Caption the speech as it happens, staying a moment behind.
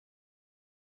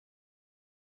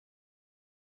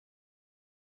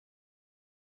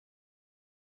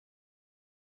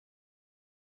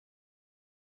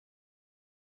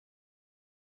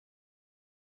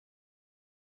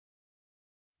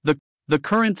The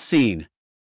current scene.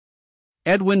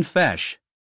 Edwin Fesche.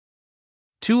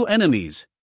 Two enemies.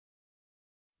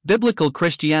 Biblical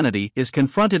Christianity is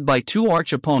confronted by two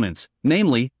arch opponents,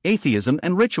 namely, atheism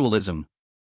and ritualism.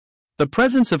 The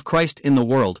presence of Christ in the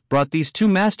world brought these two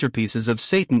masterpieces of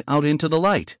Satan out into the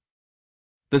light.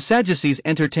 The Sadducees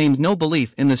entertained no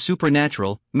belief in the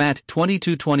supernatural, Matt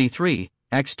 22:23,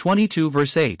 Acts 22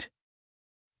 verse 8.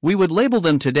 We would label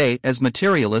them today as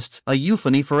materialists, a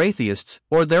euphony for atheists,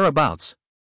 or thereabouts.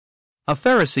 A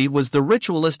Pharisee was the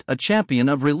ritualist, a champion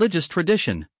of religious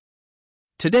tradition.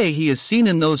 Today he is seen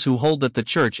in those who hold that the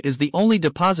Church is the only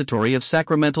depository of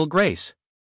sacramental grace.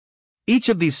 Each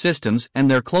of these systems and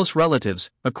their close relatives,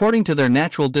 according to their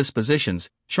natural dispositions,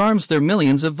 charms their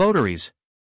millions of votaries.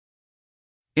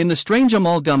 In the strange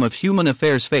amalgam of human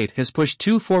affairs, fate has pushed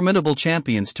two formidable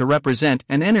champions to represent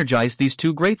and energize these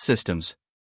two great systems.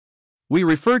 We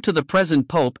refer to the present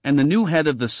Pope and the new head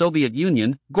of the Soviet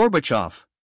Union, Gorbachev.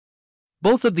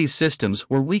 Both of these systems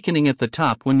were weakening at the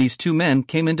top when these two men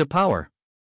came into power.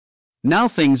 Now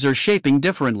things are shaping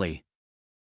differently.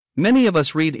 Many of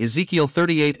us read Ezekiel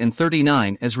 38 and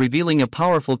 39 as revealing a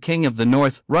powerful king of the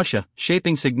north, Russia,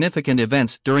 shaping significant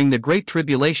events during the Great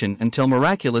Tribulation until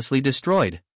miraculously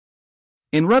destroyed.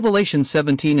 In Revelation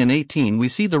 17 and 18 we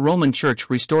see the Roman Church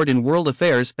restored in world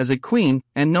affairs as a queen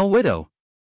and no widow.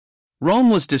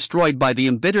 Rome was destroyed by the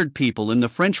embittered people in the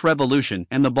French Revolution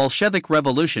and the Bolshevik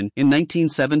Revolution in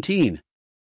 1917.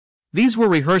 These were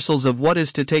rehearsals of what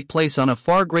is to take place on a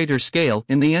far greater scale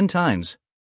in the end times.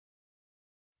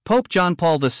 Pope John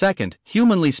Paul II,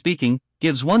 humanly speaking,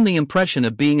 gives one the impression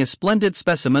of being a splendid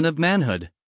specimen of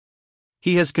manhood.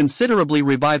 He has considerably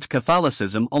revived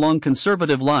Catholicism along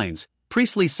conservative lines,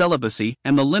 priestly celibacy,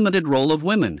 and the limited role of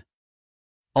women.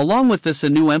 Along with this, a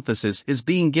new emphasis is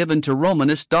being given to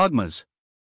Romanist dogmas.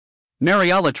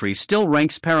 Mariolatry still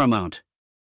ranks paramount.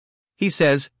 He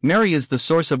says, Mary is the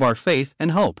source of our faith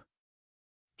and hope.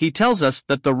 He tells us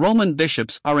that the Roman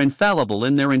bishops are infallible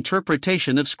in their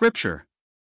interpretation of Scripture.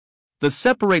 The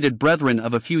separated brethren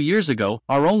of a few years ago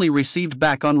are only received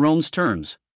back on Rome's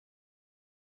terms.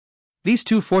 These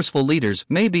two forceful leaders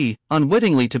may be,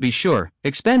 unwittingly to be sure,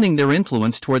 expanding their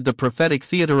influence toward the prophetic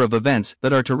theater of events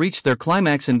that are to reach their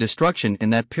climax in destruction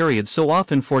in that period so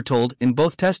often foretold in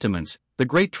both Testaments, the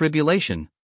Great Tribulation.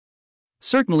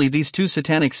 Certainly these two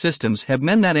satanic systems have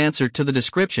men that answer to the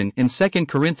description in 2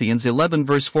 Corinthians 11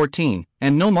 verse 14,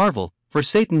 and no marvel, for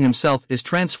Satan himself is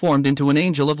transformed into an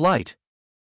angel of light.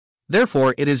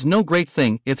 Therefore it is no great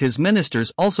thing if his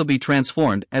ministers also be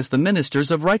transformed as the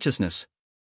ministers of righteousness.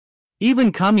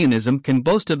 Even communism can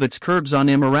boast of its curbs on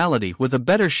immorality with a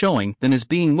better showing than is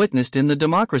being witnessed in the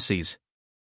democracies.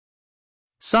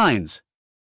 Signs.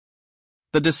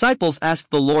 The disciples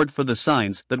asked the Lord for the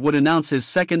signs that would announce his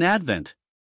second advent.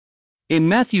 In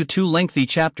Matthew 2 lengthy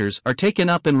chapters are taken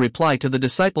up in reply to the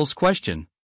disciples' question.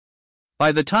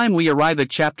 By the time we arrive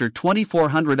at chapter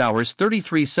 2400 hours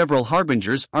 33 several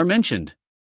harbingers are mentioned.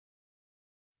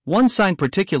 One sign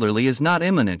particularly is not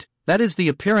imminent, that is the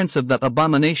appearance of the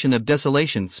abomination of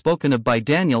desolation spoken of by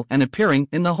Daniel and appearing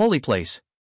in the holy place.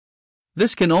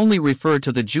 This can only refer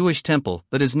to the Jewish temple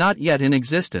that is not yet in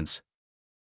existence.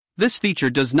 This feature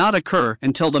does not occur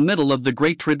until the middle of the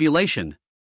Great Tribulation.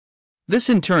 This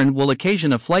in turn will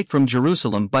occasion a flight from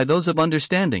Jerusalem by those of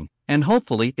understanding, and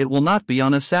hopefully it will not be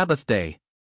on a Sabbath day.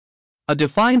 A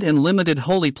defined and limited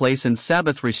holy place and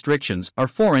Sabbath restrictions are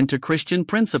foreign to Christian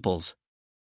principles.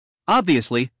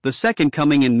 Obviously, the second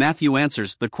coming in Matthew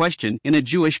answers the question in a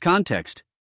Jewish context.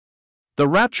 The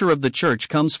rapture of the church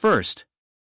comes first.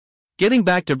 Getting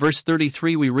back to verse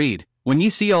 33 we read, "When ye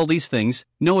see all these things,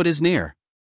 know it is near."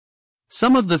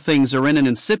 Some of the things are in an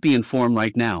incipient form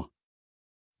right now.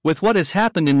 With what has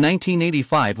happened in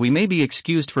 1985 we may be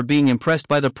excused for being impressed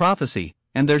by the prophecy,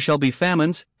 and there shall be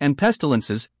famines, and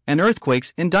pestilences, and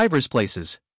earthquakes in divers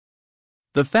places.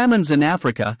 The famines in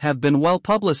Africa have been well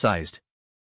publicized.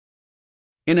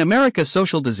 In America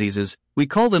social diseases, we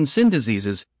call them sin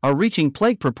diseases, are reaching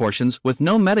plague proportions with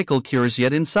no medical cures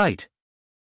yet in sight.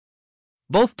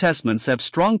 Both testaments have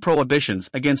strong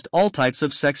prohibitions against all types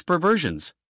of sex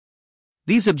perversions.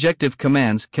 These objective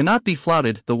commands cannot be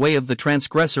flouted. The way of the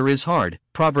transgressor is hard,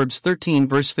 Proverbs 13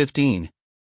 verse 15.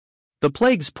 The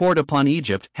plagues poured upon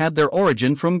Egypt had their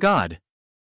origin from God.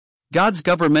 God's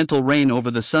governmental reign over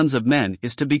the sons of men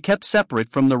is to be kept separate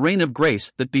from the reign of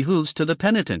grace that behooves to the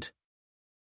penitent.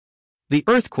 The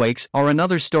earthquakes are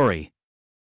another story.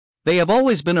 They have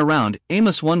always been around,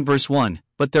 Amos 1 verse 1,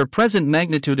 but their present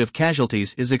magnitude of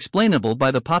casualties is explainable by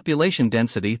the population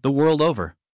density the world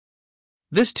over.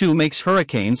 This too makes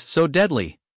hurricanes so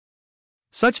deadly.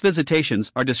 Such visitations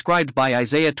are described by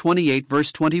Isaiah 28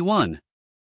 verse 21.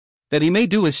 That he may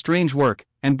do his strange work,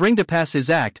 and bring to pass his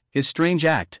strange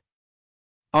act.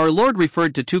 Our Lord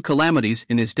referred to two calamities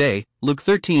in his day, Luke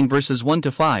 13 verses 1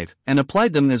 to 5, and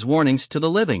applied them as warnings to the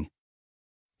living.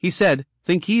 He said,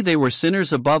 "Think ye they were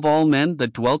sinners above all men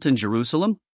that dwelt in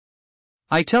Jerusalem?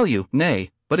 I tell you,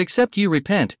 nay, but except ye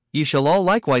repent, ye shall all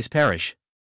likewise perish."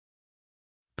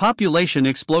 Population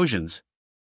explosions.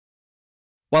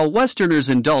 While Westerners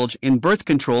indulge in birth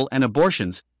control and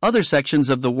abortions, other sections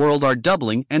of the world are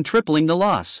doubling and tripling the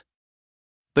loss.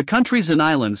 The countries and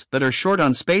islands that are short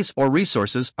on space or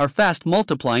resources are fast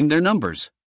multiplying their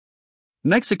numbers.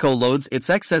 Mexico loads its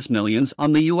excess millions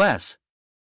on the U.S.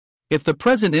 If the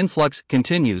present influx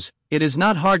continues, it is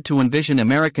not hard to envision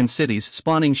American cities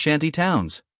spawning shanty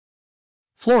towns.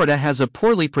 Florida has a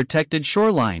poorly protected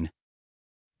shoreline.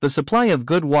 The supply of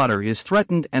good water is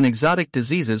threatened and exotic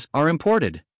diseases are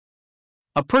imported.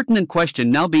 A pertinent question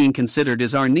now being considered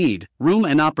is our need, room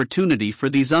and opportunity for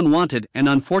these unwanted and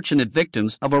unfortunate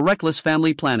victims of a reckless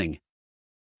family planning.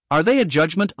 Are they a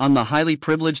judgment on the highly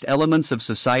privileged elements of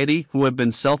society who have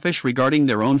been selfish regarding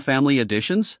their own family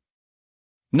additions?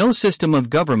 No system of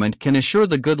government can assure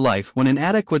the good life when an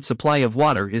adequate supply of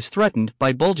water is threatened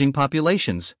by bulging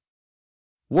populations.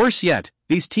 Worse yet,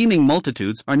 these teeming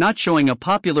multitudes are not showing a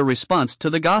popular response to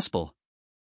the gospel.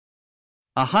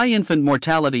 A high infant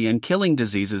mortality and killing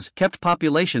diseases kept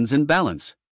populations in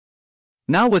balance.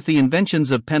 Now, with the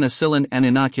inventions of penicillin and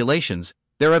inoculations,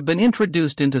 there have been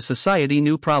introduced into society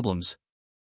new problems.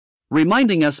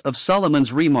 Reminding us of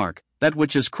Solomon's remark, "That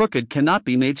which is crooked cannot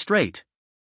be made straight."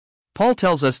 Paul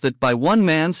tells us that by one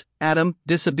man's, Adam,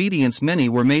 disobedience many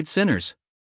were made sinners.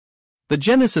 The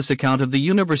Genesis account of the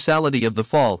universality of the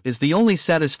fall is the only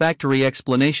satisfactory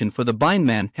explanation for the bind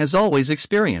man has always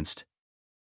experienced.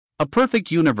 A perfect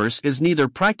universe is neither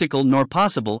practical nor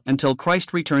possible until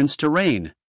Christ returns to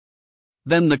reign.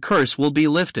 Then the curse will be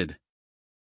lifted.